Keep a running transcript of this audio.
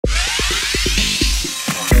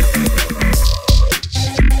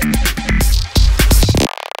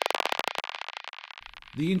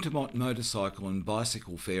The Intermot Motorcycle and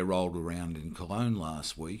Bicycle Fair rolled around in Koln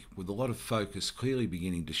last week, with a lot of focus clearly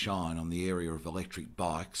beginning to shine on the area of electric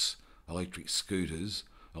bikes, electric scooters,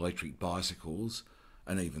 electric bicycles,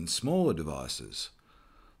 and even smaller devices.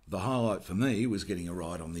 The highlight for me was getting a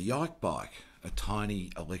ride on the Yikebike, a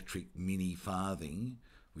tiny electric mini farthing,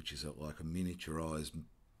 which is like a miniaturised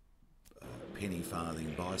penny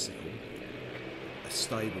farthing bicycle, a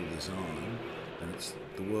stable design, and it's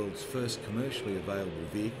the world's first commercially available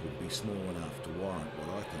vehicle to be small enough to warrant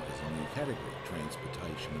what I think is a new category,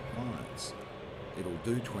 transportation appliance. It'll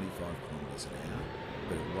do 25 kilometres an hour,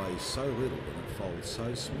 but it weighs so little and it folds so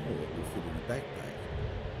small it will fit in a backpack.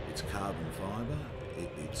 It's carbon fibre,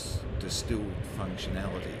 it's distilled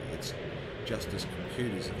functionality. It's just as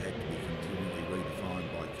computers have had to be continually redefined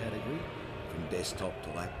by category, from desktop to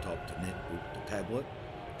laptop to netbook to tablet,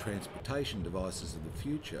 transportation devices of the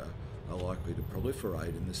future are likely to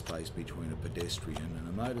proliferate in the space between a pedestrian and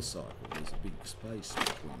a motorcycle. There's a big space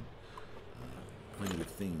between plenty of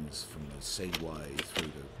things, from the Segway through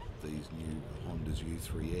to these new Honda's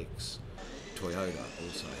U3X. Toyota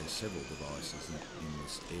also has several devices in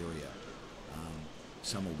this area.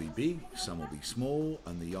 Some will be big, some will be small,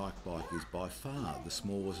 and the Yikebike is by far the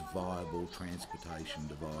smallest viable transportation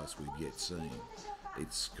device we've yet seen.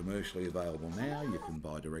 It's commercially available now. You can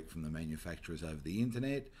buy direct from the manufacturers over the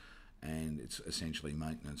internet, and it's essentially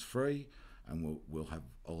maintenance free, and we'll have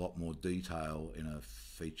a lot more detail in a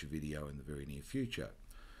feature video in the very near future.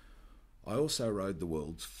 I also rode the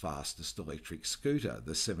world's fastest electric scooter,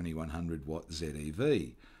 the 7100 watt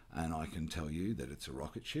ZEV, and I can tell you that it's a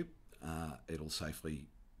rocket ship. It'll safely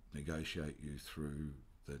negotiate you through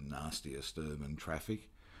the nastiest urban traffic.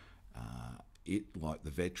 It, like the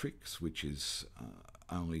V8, which is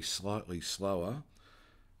only slightly slower,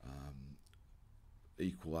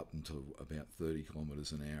 equal up until about 30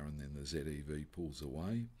 kilometres an hour, and then the ZEV pulls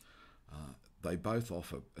away. They both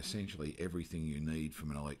offer essentially everything you need from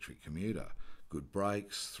an electric commuter. Good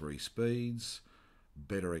brakes, 3 speeds,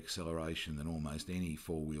 better acceleration than almost any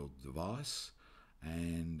four-wheeled device,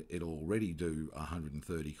 and it'll already do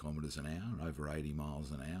 130 kilometres an hour, over 80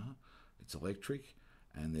 miles an hour. It's electric,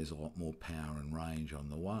 and there's a lot more power and range on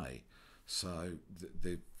the way. So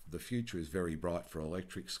the future is very bright for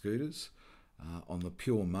electric scooters. On the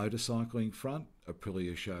pure motorcycling front,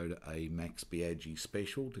 Aprilia showed a Max Biaggi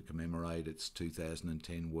special to commemorate its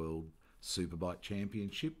 2010 World Superbike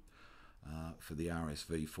Championship for the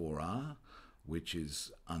RSV4R, which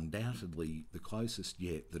is undoubtedly the closest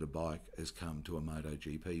yet that a bike has come to a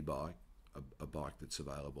MotoGP bike, a bike that's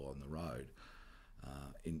available on the road.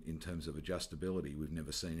 In terms of adjustability, we've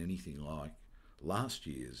never seen anything like last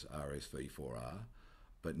year's RSV4R,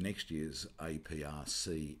 but next year's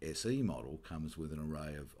APRC SE model comes with an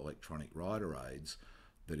array of electronic rider aids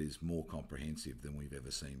that is more comprehensive than we've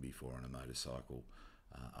ever seen before on a motorcycle,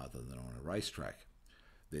 other than on a racetrack.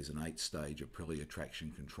 There's an 8-stage Aprilia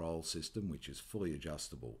traction control system which is fully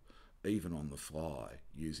adjustable, even on the fly,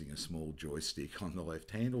 using a small joystick on the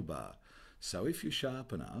left handlebar. So if you're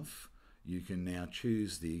sharp enough, you can now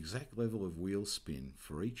choose the exact level of wheel spin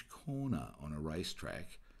for each corner on a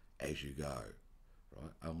racetrack as you go.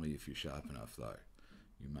 Right? Only if you're sharp enough though.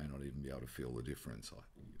 You may not even be able to feel the difference,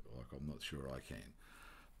 like I'm not sure I can.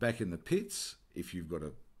 Back in the pits, if you've got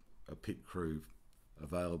a pit crew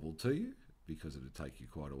available to you, because it'll take you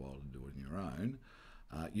quite a while to do it on your own,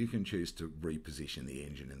 you can choose to reposition the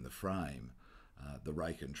engine in the frame. The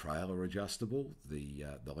rake and trail are adjustable, the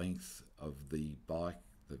length of the bike,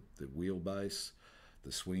 the wheelbase,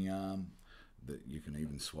 the swing arm, that you can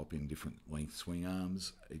even swap in different length swing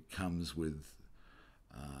arms. It comes with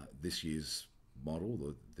this year's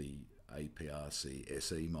model, the APRC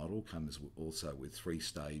SE model, comes also with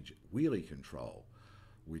 3-stage wheelie control,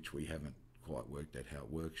 which we haven't quite worked out how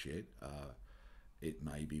it works yet. It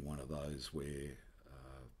may be one of those where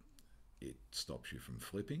it stops you from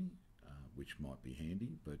flipping, which might be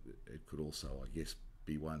handy, but it could also, I guess,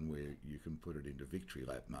 be one where you can put it into victory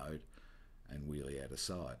lap mode and wheelie out of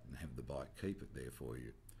sight and have the bike keep it there for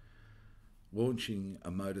you. Launching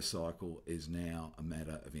a motorcycle is now a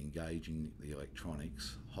matter of engaging the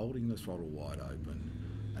electronics, holding the throttle wide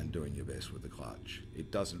open and doing your best with the clutch.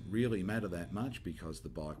 It doesn't really matter that much because the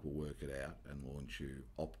bike will work it out and launch you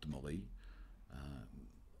optimally.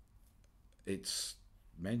 It's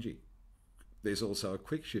magic. There's also a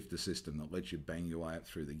quick shifter system that lets you bang your way up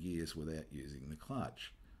through the gears without using the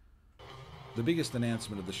clutch. The biggest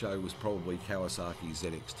announcement of the show was probably Kawasaki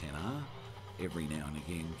ZX-10R. Every now and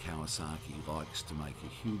again, Kawasaki likes to make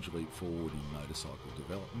a huge leap forward in motorcycle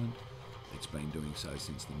development. It's been doing so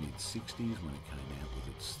since the mid-60s when it came out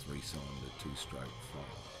with its 3-cylinder 2-stroke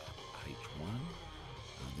H1.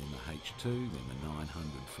 then the H2, then the 900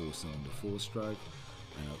 4-cylinder 4-stroke,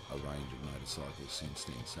 and a range of motorcycles since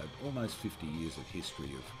then. So almost 50 years of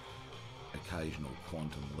history of occasional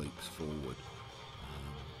quantum leaps forward.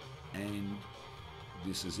 And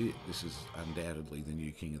this is it. This is undoubtedly the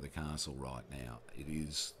new king of the castle right now. It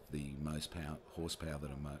is the most horsepower that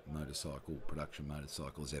a production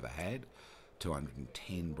motorcycle has ever had,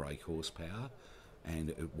 210 brake horsepower, and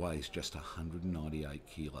it weighs just 198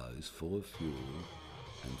 kilos, full of fuel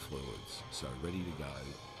and fluids, so ready to go.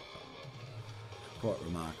 Quite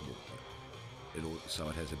remarkable. So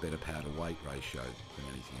it has a better power to weight ratio than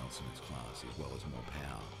anything else in its class, as well as more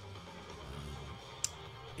power.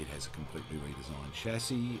 It has a completely redesigned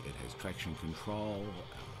chassis, it has traction control,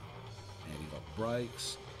 anti-lock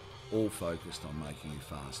brakes, all focused on making you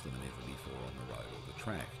faster than ever before on the road or the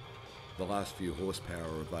track. The last few horsepower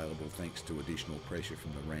are available thanks to additional pressure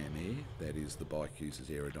from the ram air. That is, the bike uses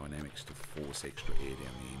aerodynamics to force extra air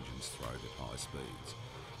down the engine's throat at high speeds.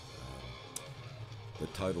 The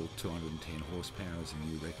total 210 horsepower is a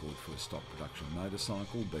new record for a stock production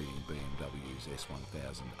motorcycle, beating BMW's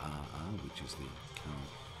S1000RR, which is the current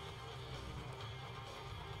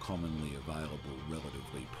commonly available,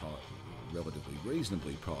 relatively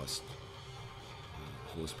reasonably priced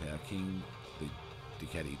horsepower king. The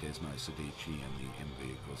Ducati Desmo Sedici and the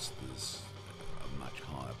MV Agustas are much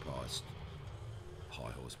higher priced,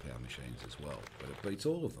 high horsepower machines as well, but it beats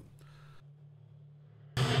all of them.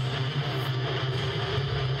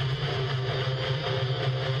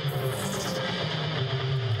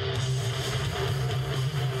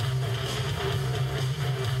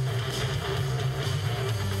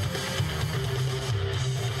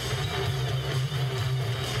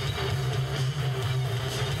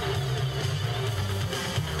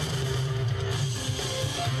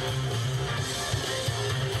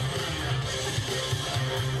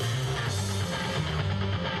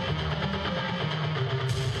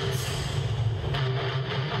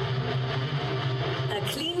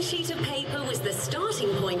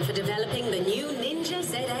 For developing the new Ninja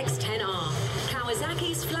ZX-10R,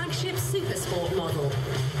 Kawasaki's flagship supersport model.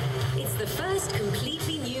 It's the first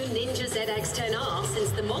completely new Ninja ZX-10R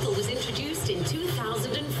since the model was introduced in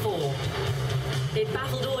 2004. It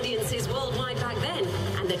baffled audiences worldwide back then,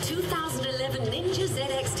 and the 2011 Ninja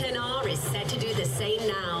ZX-10R is set to do the same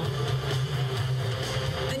now.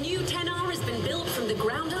 The new 10R has been built from the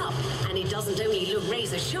ground up, and it doesn't only look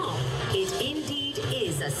razor sharp, it indeed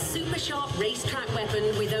is a super sharp racetrack weapon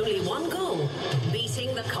with only one goal: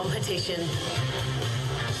 beating the competition.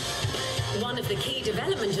 One of the key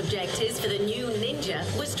development objectives for the new Ninja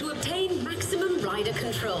was to obtain maximum rider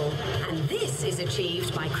control, and this is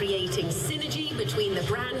achieved by creating synergy between the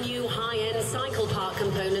brand new high-end cycle part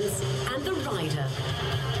components and the rider.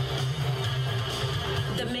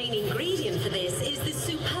 The main ingredient for this is the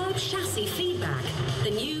superb chassis feedback.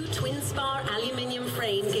 The new twin-spar aluminium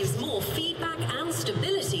frame gives more feedback and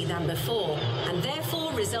stability than before, and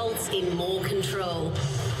therefore results in more control.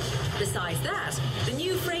 Besides that, the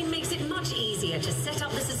new frame makes it much easier to set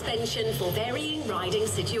up the suspension for varying riding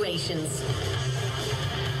situations.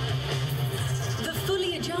 The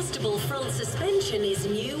fully adjustable front suspension is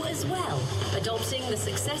new as well, adopting the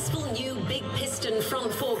successful new big piston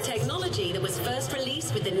front fork technology that was first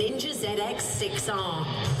released with the Ninja ZX-6R.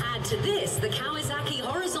 Add to this the Kawasaki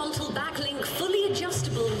horizontal backlink fully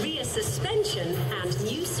adjustable rear suspension and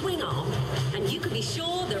new swing arm, and you can be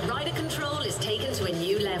sure the rider control is taken to a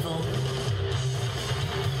new level.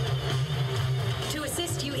 To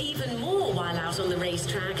assist you even more while out on the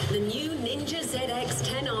racetrack, the new Ninja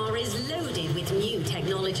ZX-10R is loaded with new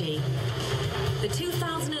technology. The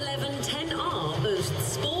 2011 10R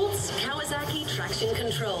boasts sports Kawasaki traction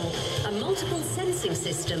control, a multiple sensing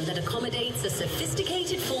system that accommodates a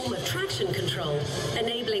sophisticated form of traction control,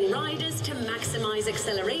 enabling riders to maximize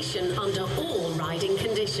acceleration under all riding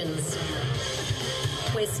conditions.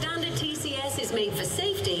 Where standard TCS is made for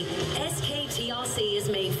safety, SKTRC is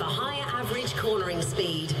made for higher average cornering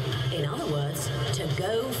speed. In other words, to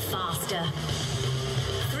go faster.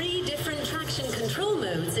 3 different traction control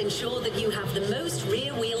modes ensure that you have the most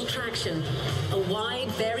rear wheel traction. A wide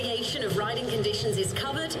variation of riding conditions is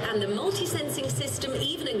covered, and the multi-sensing system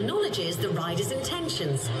even acknowledges the rider's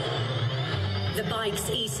intentions. The bike's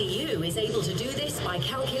ECU is able to do this by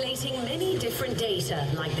calculating many different data,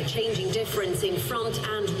 like the changing difference in front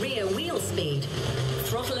and rear wheel speed,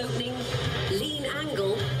 throttle opening, lean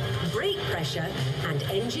angle, brake pressure, and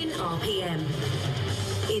engine RPM.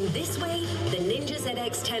 In this way, the Ninja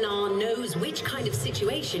ZX-10R knows which kind of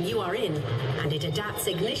situation you are in, and it adapts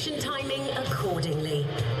ignition timing accordingly.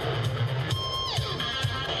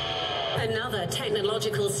 Another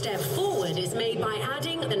technological step forward is made by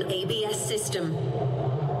adding an ABS system.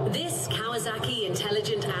 This Kawasaki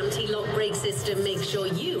Intelligent Anti-Lock Brake System makes sure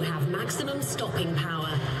you have maximum stopping power,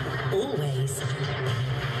 always.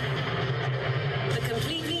 The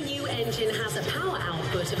completely new engine has a power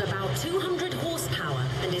output of about 200 horsepower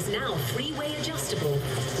and is now three-way adjustable,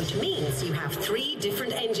 which means you have 3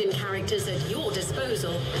 different engine characters at your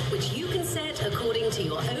disposal, which you can set according to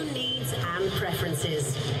your own needs and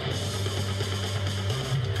preferences.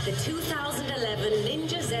 The 2011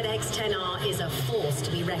 Ninja ZX-10R is a force to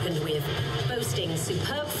be reckoned with, boasting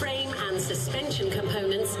superb frame and suspension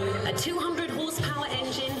components, a 200 horsepower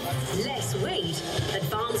engine, less weight,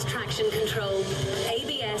 advanced traction control,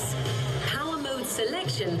 ABS, power mode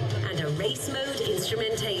selection, and a race mode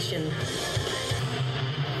instrumentation.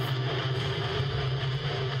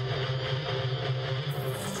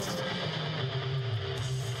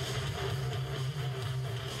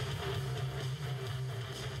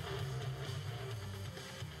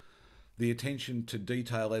 The attention to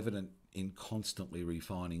detail evident in constantly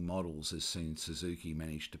refining models has seen Suzuki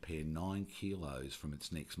manage to pare 9 kilos from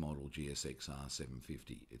its next model, GSX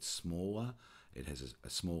R750. It's smaller, it has a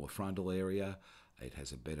smaller frontal area, it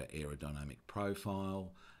has a better aerodynamic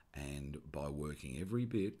profile, and by working every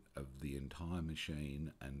bit of the entire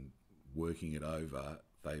machine and working it over,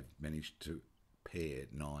 they've managed to pare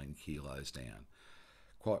 9 kilos down.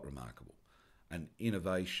 Quite remarkable. An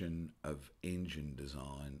innovation of engine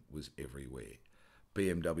design was everywhere.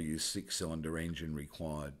 BMW's 6-cylinder engine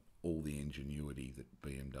required all the ingenuity that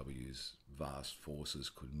BMW's vast forces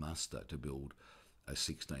could muster to build a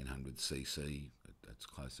 1600cc. That's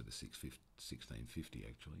closer to 1650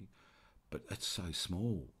 actually, but it's so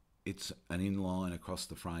small. It's an inline across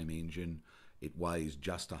the frame engine. It weighs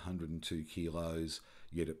just 102 kilos,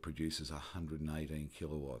 yet it produces 118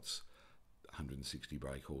 kilowatts, 160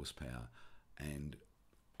 brake horsepower, and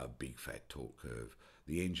a big fat torque curve.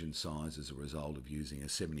 The engine size is a result of using a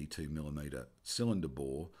 72mm cylinder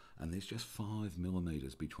bore, and there's just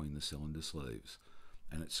 5mm between the cylinder sleeves,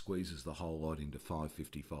 and it squeezes the whole lot into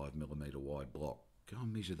 555mm wide block. Go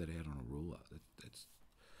and measure that out on a ruler. That's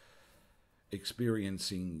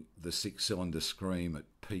experiencing the 6-cylinder scream at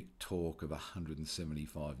peak torque of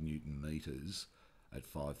 175 newton meters at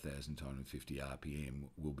 5,250 RPM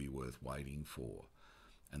will be worth waiting for.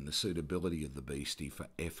 And the suitability of the beastie for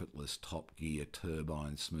effortless top gear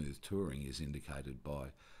turbine smooth touring is indicated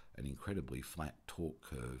by an incredibly flat torque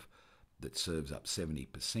curve that serves up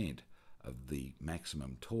 70% of the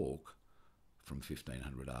maximum torque from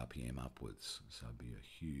 1500 RPM upwards. So it'd be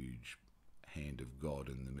a huge hand of God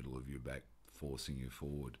in the middle of your back forcing you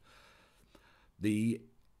forward. The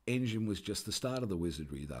engine was just the start of the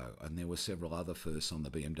wizardry though, and there were several other firsts on the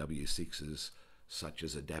BMW 6s, such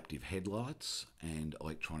as adaptive headlights and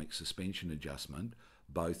electronic suspension adjustment,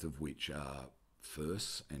 both of which are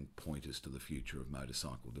firsts and pointers to the future of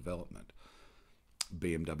motorcycle development.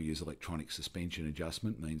 BMW's electronic suspension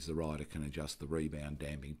adjustment means the rider can adjust the rebound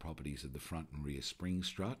damping properties of the front and rear spring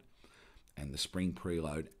strut and the spring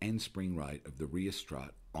preload and spring rate of the rear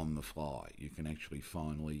strut on the fly. You can actually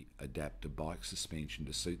finally adapt a bike suspension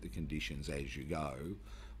to suit the conditions as you go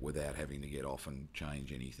without having to get off and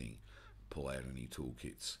change anything, pull out any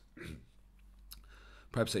toolkits.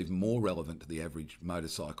 Perhaps even more relevant to the average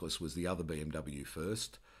motorcyclist was the other BMW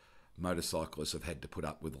first. Motorcyclists have had to put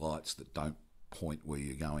up with lights that don't point where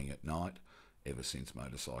you're going at night ever since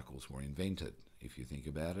motorcycles were invented. If you think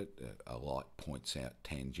about it, a light points out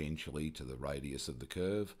tangentially to the radius of the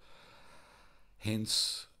curve.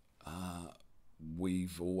 Hence,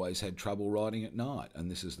 we've always had trouble riding at night, and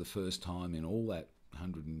this is the first time in all that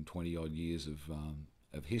 120 odd years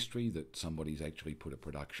of history that somebody's actually put a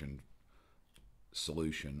production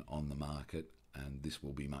solution on the market, and this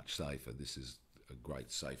will be much safer. This is a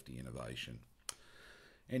great safety innovation.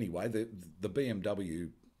 Anyway, the BMW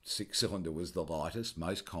 6-cylinder was the lightest,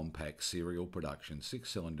 most compact serial production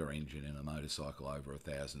 6-cylinder engine in a motorcycle over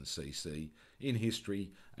 1000cc in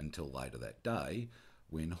history until later that day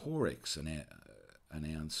when Horex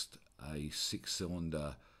announced a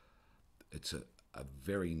 6-cylinder. It's a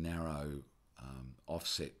very narrow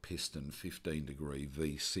offset piston 15-degree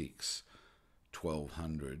V6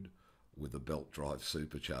 1200 with a belt drive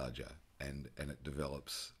supercharger, and it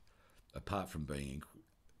develops, apart from being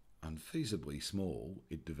unfeasibly small,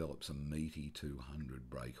 it develops a meaty 200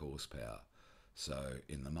 brake horsepower. So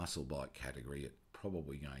in the muscle bike category, it's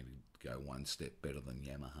probably going to go one step better than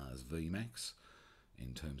Yamaha's VMAX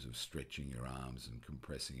in terms of stretching your arms and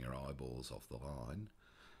compressing your eyeballs off the line,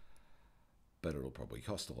 but it'll probably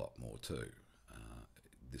cost a lot more too.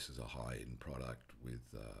 This is a high-end product with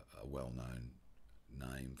a well-known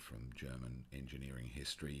name from German engineering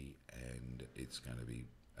history, and it's going to be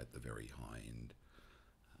at the very high end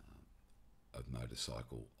of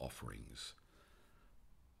motorcycle offerings.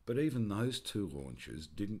 But even those two launches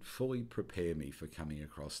didn't fully prepare me for coming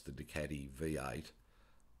across the Ducati V8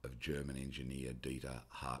 of German engineer Dieter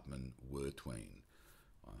Hartmann-Wertwien.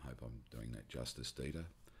 I hope I'm doing that justice, Dieter.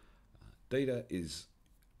 Dieter is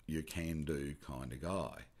your can-do kind of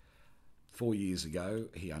guy. 4 years ago,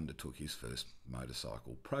 he undertook his first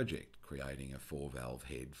motorcycle project, creating a 4-valve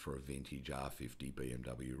head for a vintage R50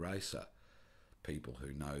 BMW racer. People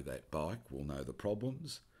who know that bike will know the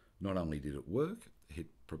problems. Not only did it work, it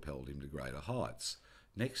propelled him to greater heights.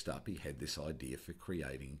 Next up, he had this idea for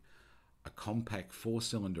creating a compact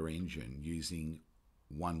 4-cylinder engine using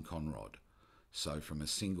one conrod. So from a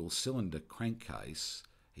single cylinder crankcase,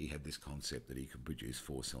 he had this concept that he could produce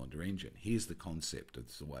 4-cylinder engine. Here's the concept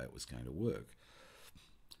of the way it was going to work.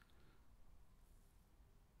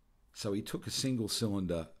 So he took a single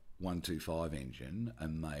cylinder 125 engine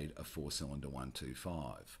and made a 4-cylinder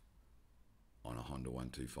 125 on a Honda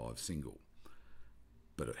 125 single,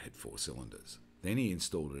 but it had 4 cylinders. Then he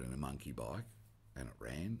installed it in a monkey bike, and it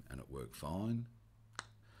ran and it worked fine.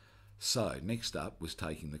 So next up was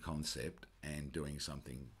taking the concept and doing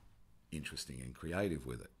something interesting and creative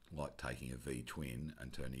with it, like taking a V-twin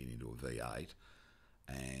and turning it into a V8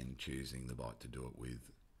 and choosing the bike to do it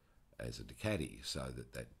with as a Ducati, so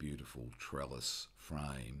that that beautiful trellis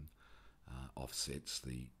frame offsets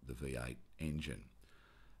the V8 engine.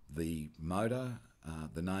 The motor,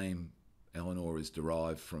 the name Eleanor is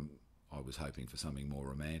derived from, I was hoping for something more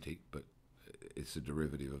romantic, but it's a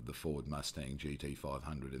derivative of the Ford Mustang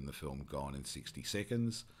GT500 in the film Gone in 60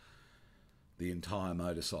 Seconds. The entire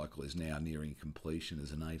motorcycle is now nearing completion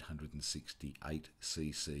as an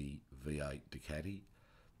 868cc V8 Ducati.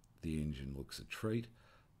 The engine looks a treat,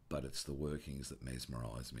 but it's the workings that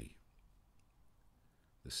mesmerise me.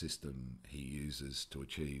 The system he uses to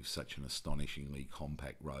achieve such an astonishingly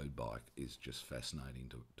compact road bike is just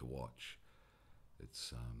fascinating to watch.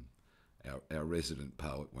 It's our resident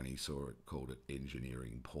poet, when he saw it, called it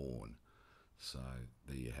engineering porn. So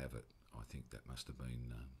there you have it. I think that must have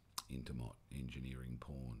been Intermot engineering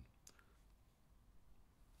porn.